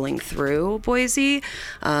who are rolling through Boise,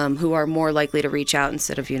 who are more likely to reach out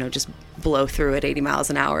instead of just blow through at 80 miles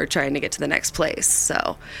an hour trying to get to the next place.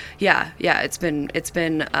 So, yeah, it's been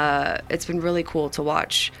really cool to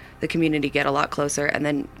watch the community get a lot closer and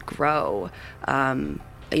then grow.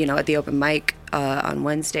 At the open mic on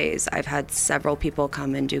Wednesdays, I've had several people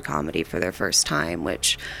come and do comedy for their first time,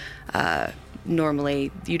 which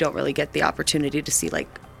normally you don't really get the opportunity to see like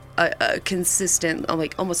a consistent,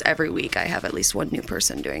 like almost every week I have at least one new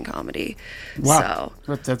person doing comedy. Wow,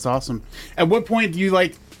 that's awesome. At what point do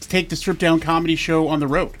you take the Strip Down comedy show on the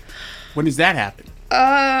road? When does that happen?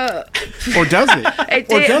 Or does it?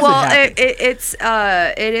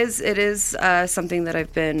 It is something that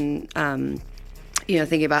I've been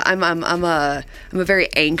thinking about. I'm a very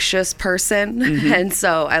anxious person, and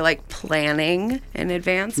so I like planning in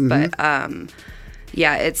advance. But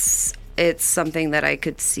it's something that I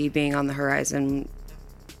could see being on the horizon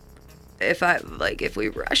if we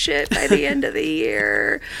rush it by the end of the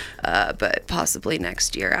year, but possibly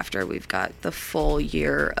next year after we've got the full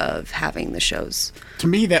year of having the shows. To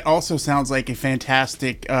me, that also sounds like a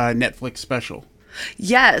fantastic Netflix special.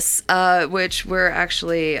 Yes, which we're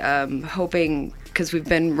actually hoping, because we've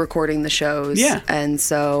been recording the shows. Yeah. And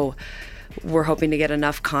so we're hoping to get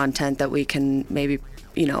enough content that we can maybe,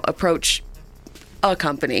 approach a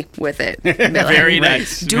company with it. Very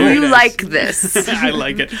nice. Do Very you nice. like this? I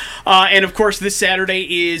like it. And of course, this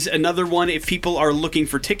Saturday is another one. If people are looking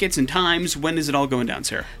for tickets and times, when is it all going down,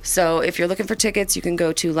 Sarah? So if you're looking for tickets, you can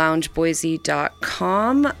go to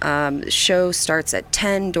loungeboise.com. The show starts at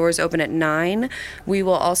 10, doors open at 9. We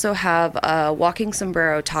will also have Walking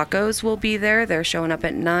Sombrero Tacos will be there. They're showing up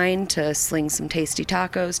at 9 to sling some tasty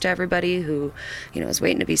tacos to everybody who, is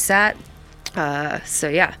waiting to be sat. So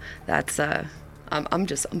yeah, that's... I'm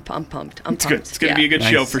pumped. It's good. It's going to be a good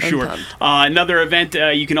show for sure. Another event,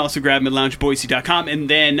 you can also grab them at loungeboise.com. And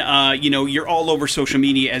then, you're all over social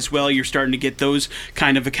media as well. You're starting to get those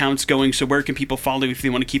kind of accounts going. So where can people follow you if they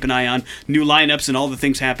want to keep an eye on new lineups and all the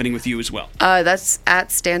things happening with you as well? That's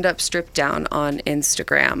at Stand Up Strip Down on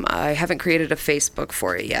Instagram. I haven't created a Facebook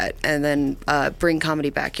for it yet. And then Bring Comedy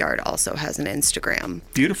Backyard also has an Instagram.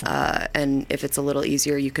 Beautiful. And if it's a little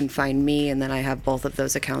easier, you can find me. And then I have both of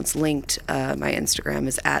those accounts linked. My Instagram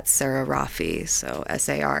is at Sarah Raffe, so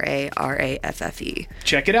SARARAFFE.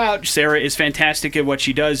 Check it out. Sarah is fantastic at what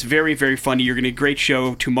she does. Very, very funny. You're going to get a great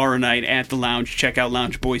show tomorrow night at the Lounge. Check out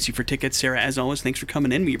Lounge Boise for tickets. Sarah, as always, thanks for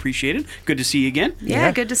coming in. We appreciate it. Good to see you again.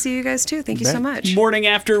 Yeah, good to see you guys too. Thank you so much. Morning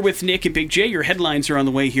After with Nick and Big J. Your headlines are on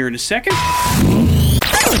the way here in a second.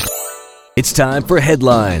 It's time for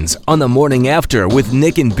headlines on the Morning After with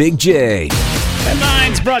Nick and Big J.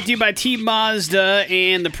 Headlines brought to you by T-Mazda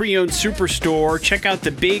and the Pre-Owned Superstore. Check out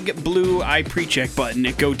the big blue I Pre-Check button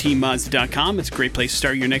at GoTeamMazda.com. It's a great place to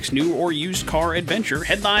start your next new or used car adventure.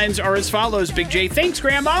 Headlines are as follows, Big J. Thanks,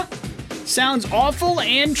 Grandma. Sounds awful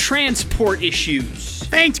and transport issues.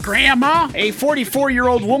 Thanks, Grandma. A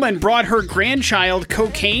 44-year-old woman brought her grandchild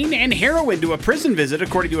cocaine and heroin to a prison visit,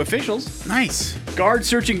 according to officials. Nice. Guards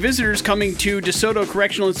searching visitors coming to DeSoto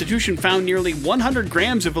Correctional Institution found nearly 100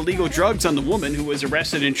 grams of illegal drugs on the woman, who was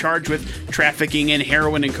arrested and charged with trafficking in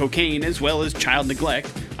heroin and cocaine, as well as child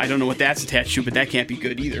neglect. I don't know what that's attached to, but that can't be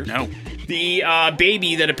good either. No. The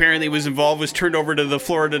baby that apparently was involved was turned over to the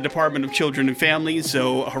Florida Department of Children and Families,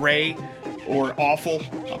 so hooray. Or awful,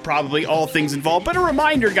 probably all things involved. But a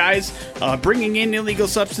reminder, guys, bringing in illegal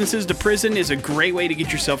substances to prison is a great way to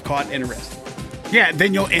get yourself caught and arrested. Yeah,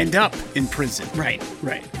 then you'll end up in prison. Right.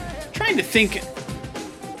 Trying to think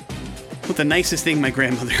what the nicest thing my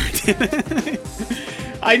grandmother did.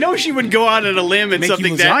 I know she would go out on a limb and Make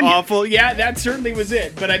something you that lasagna. awful. Yeah, that certainly was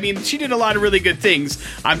it. But I mean, she did a lot of really good things.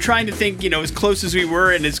 I'm trying to think, as close as we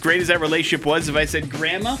were and as great as that relationship was, if I said,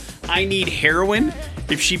 Grandma, I need heroin,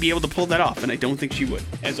 if she'd be able to pull that off. And I don't think she would,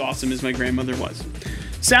 as awesome as my grandmother was.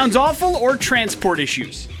 Sounds awful or transport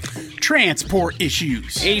issues? Transport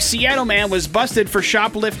issues. A Seattle man was busted for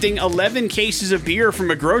shoplifting 11 cases of beer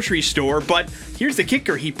from a grocery store, but here's the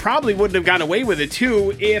kicker. He probably wouldn't have gotten away with it,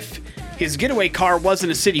 too, if his getaway car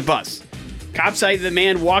wasn't a city bus. Cops say the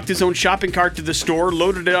man walked his own shopping cart to the store,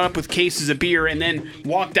 loaded it up with cases of beer, and then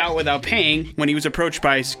walked out without paying. When he was approached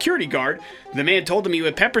by a security guard, the man told him he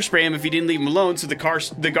would pepper spray him if he didn't leave him alone, so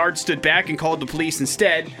the guard stood back and called the police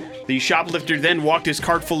instead. The shoplifter then walked his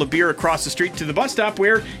cart full of beer across the street to the bus stop,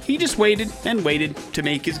 where he just waited and waited to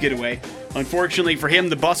make his getaway. Unfortunately for him,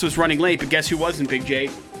 the bus was running late, but guess who wasn't, Big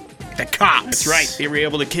J? The cops. That's right. They were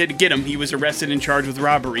able to get him. He was arrested and charged with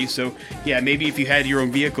robbery. So, yeah, maybe if you had your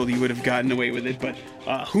own vehicle, you would have gotten away with it. But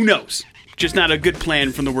who knows? Just not a good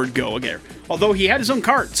plan from the word go there. Although he had his own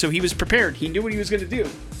cart, so he was prepared. He knew what he was going to do.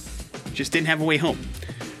 Just didn't have a way home.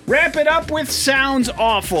 Wrap it up with Sounds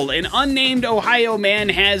Awful. An unnamed Ohio man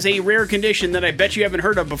has a rare condition that I bet you haven't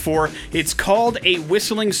heard of before. It's called a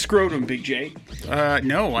whistling scrotum, Big J.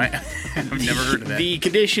 No, I've never heard of that. The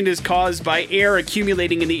condition is caused by air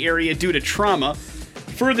accumulating in the area due to trauma.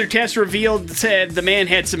 Further tests said the man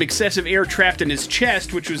had some excessive air trapped in his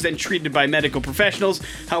chest, which was then treated by medical professionals.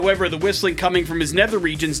 However, the whistling coming from his nether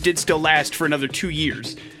regions did still last for another 2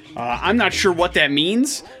 years. I'm not sure what that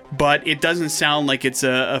means, but it doesn't sound like it's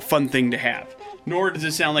a fun thing to have. Nor does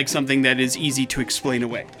it sound like something that is easy to explain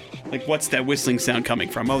away. Like, what's that whistling sound coming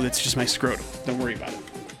from? Oh, that's just my scrotum. Don't worry about it.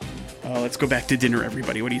 Let's go back to dinner,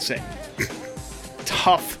 everybody. What do you say?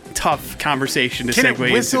 Tough tough conversation to Can segue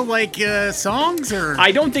it whistle into. like songs or?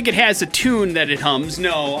 I don't think it has a tune that it hums.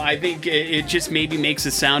 No, I think it just maybe makes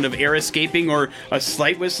a sound of air escaping or a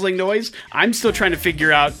slight whistling noise. I'm still trying to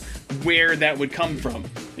figure out where that would come from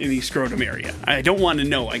in the scrotum area. I don't want to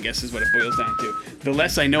know, I guess, is what it boils down to. The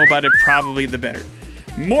less I know about it, probably the better.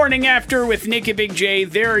 Morning After with Nick and Big J.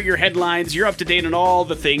 There are your headlines. You're up to date on all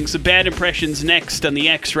the things. The bad impressions next on the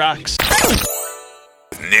X Rocks.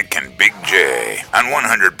 Nick and Big J on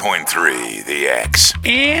 100.3 The X.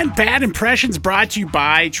 And Bad Impressions brought to you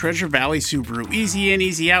by Treasure Valley Subaru. Easy in,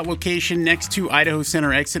 easy out location next to Idaho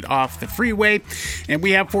Center exit off the freeway. And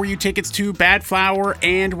we have for you tickets to Bad Flower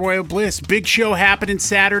and Royal Bliss. Big show happening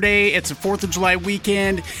Saturday. It's a 4th of July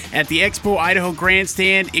weekend at the Expo Idaho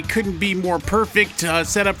Grandstand. It couldn't be more perfect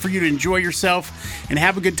set up for you to enjoy yourself and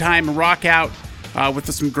have a good time and rock out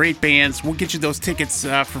with some great bands. We'll get you those tickets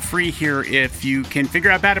for free here if you can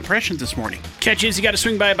figure out Bad Impressions this morning. Catch is you got to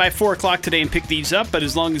swing by 4 o'clock today and pick these up, but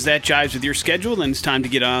as long as that jives with your schedule, then it's time to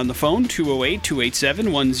get on the phone,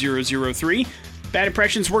 208-287-1003. Bad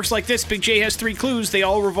Impressions works like this. Big J has 3 clues. They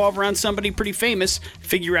all revolve around somebody pretty famous.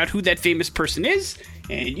 Figure out who that famous person is,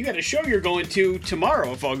 and you got a show you're going to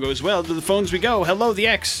tomorrow if all goes well. To the phones we go. Hello, the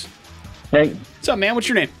X. Hey, What's up, man? What's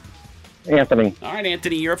your name? Anthony. All right,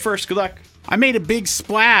 Anthony, you're up first. Good luck. I made a big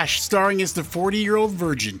splash starring as the 40-year-old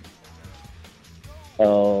virgin.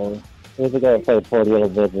 Oh, who's the guy that played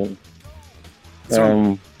 40-year-old virgin? what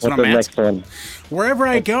I'm What's the next one? Wherever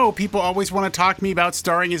I go, people always want to talk to me about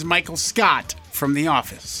starring as Michael Scott from The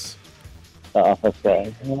Office. The Office guy.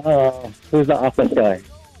 Who's the Office guy?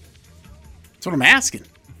 That's what I'm asking.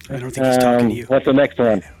 I don't think he's talking to you. What's the next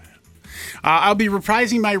one? I'll be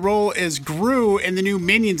reprising my role as Gru in the new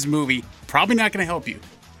Minions movie. Probably not going to help you.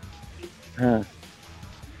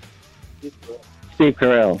 Steve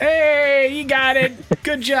Carell. Hey, you got it.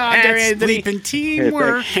 Good job there, That's Anthony. sleeping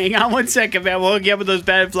teamwork. Hang on 1 second, man. We'll get with those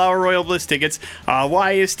Bad Flower Royal Bliss tickets.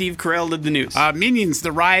 Why is Steve Carell in the news? Minions: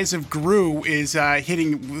 The Rise of Gru is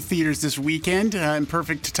hitting theaters this weekend in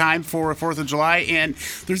perfect time for 4th of July. And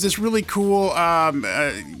there's this really cool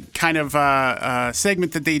kind of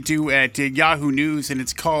segment that they do at Yahoo News, and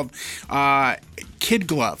it's called Kid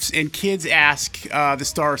Gloves. And kids ask the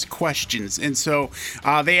stars questions. And so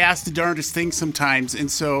they ask the darndest things sometimes.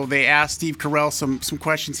 And so they asked Steve Carell some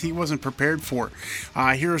questions he wasn't prepared for.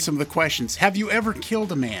 Here are some of the questions. Have you ever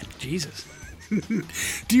killed a man? Jesus.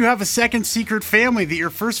 Do you have a second secret family that your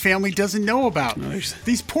first family doesn't know about?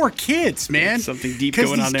 These poor kids, man. There's something deep going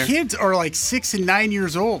on there. Because these kids are like 6 and 9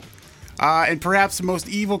 years old. And perhaps the most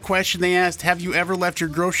evil question they asked, have you ever left your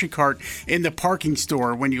grocery cart in the parking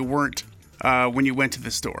store when you went to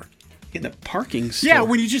the store? In the parking store? Yeah,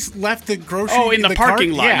 when you just left the grocery. Oh, in the parking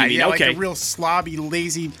cart. lot, Yeah, you mean. yeah, Okay. like a real slobby,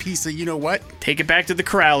 lazy piece of you know what. Take it back to the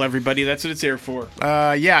corral, everybody. That's what it's there for.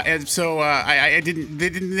 Yeah, and so I didn't. They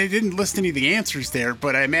didn't list any of the answers there,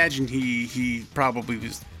 but I imagine he probably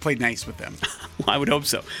played nice with them. Well, I would hope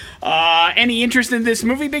so. Any interest in this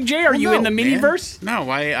movie, Big J? Are you in the Miniverse?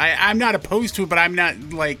 No, I'm not opposed to it, but I'm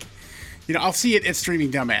not like. I'll see it at Streaming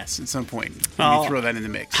Dumbass at some point. Let me throw that in the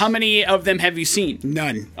mix. How many of them have you seen?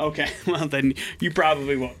 None. Okay, well then you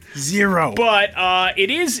probably won't. 0. But it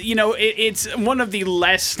is, it's one of the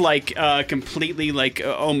less completely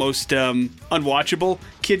almost unwatchable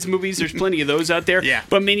kids movies. There's plenty of those out there. Yeah.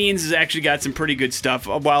 But Minions has actually got some pretty good stuff.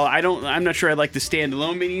 While I'm not sure I like the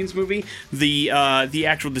standalone Minions movie. The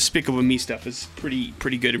actual Despicable Me stuff is pretty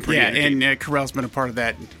good and pretty. Yeah, entertaining. and Carell's been a part of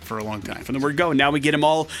that for a long time. From the word go. Now we get them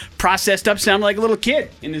all processed up, sounding like a little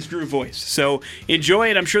kid in his Gru voice. So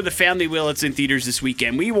enjoy it. I'm sure the family will. It's in theaters this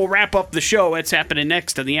weekend. We will wrap up the show. It's happening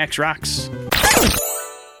next on the X Rocks.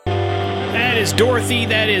 That is Dorothy.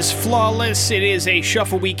 That is Flawless. It is a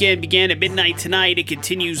shuffle weekend. Began at midnight tonight. It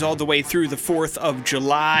continues all the way through the 4th of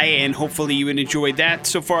July, and hopefully you enjoyed that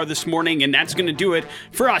so far this morning, and that's going to do it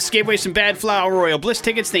for us. Gave away some Bad Flower Royal Bliss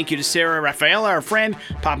tickets. Thank you to Sarah Rafaela, our friend,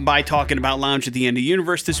 popping by talking about Lounge at the End of the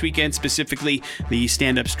Universe this weekend, specifically the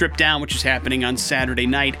stand-up strip down, which is happening on Saturday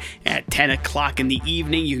night at 10 o'clock in the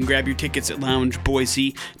evening. You can grab your tickets at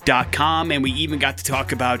loungeboise.com, and we even got to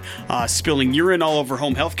talk about spilling urine all over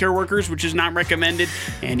home healthcare workers, which is not recommended,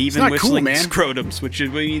 and even whistling scrotums, which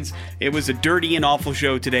means it was a dirty and awful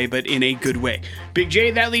show today, but in a good way. Big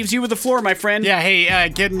J, that leaves you with the floor, my friend. Yeah, hey,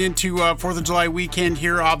 getting into 4th of July weekend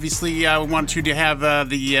here. Obviously, we want you to have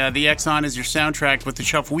the X on as your soundtrack with the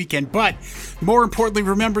Shuffle Weekend, but more importantly,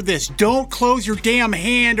 remember this. Don't close your damn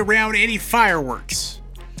hand around any fireworks.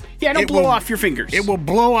 Yeah, don't blow off your fingers. It will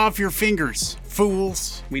blow off your fingers,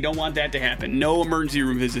 fools. We don't want that to happen. No emergency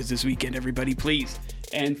room visits this weekend, everybody, please.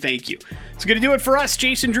 And thank you. It's going to do it for us.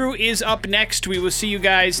 Jason Drew is up next. We will see you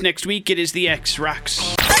guys next week. It is the X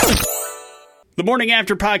Rocks. The Morning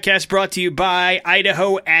After podcast brought to you by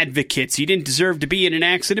Idaho Advocates. You didn't deserve to be in an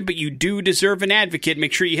accident, but you do deserve an advocate.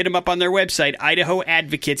 Make sure you hit them up on their website,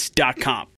 idahoadvocates.com.